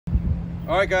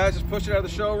All right, guys, just push it out of the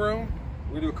showroom.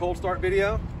 We're gonna do a cold start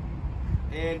video.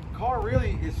 And car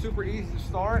really is super easy to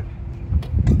start.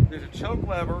 There's a choke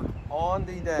lever on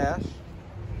the dash.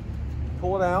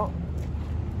 Pull it out.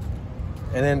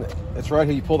 And then it's right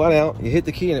here, you pull that out, you hit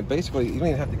the key, and it basically, you don't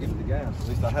even have to give it the gas. At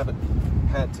least I haven't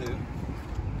had to. If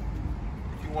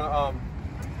you wanna,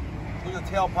 look at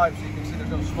the tailpipe so you can see there's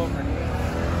no smoke or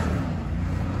anything.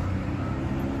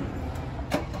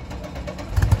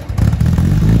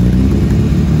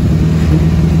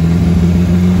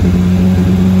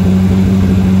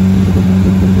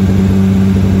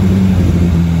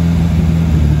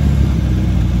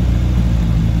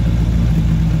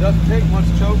 Doesn't take much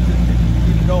choke to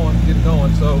keep it going, get it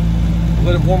going. So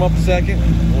let it warm up a second.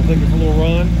 We'll take it for a little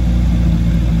run.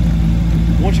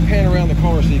 Once you pan around the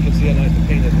car so you can see how nice the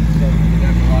paint is, it's starting to get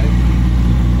after light.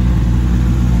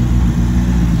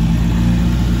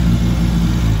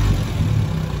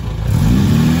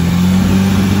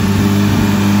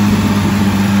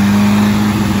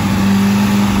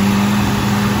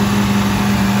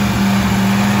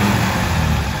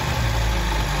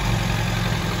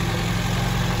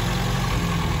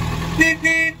 Beep, beep.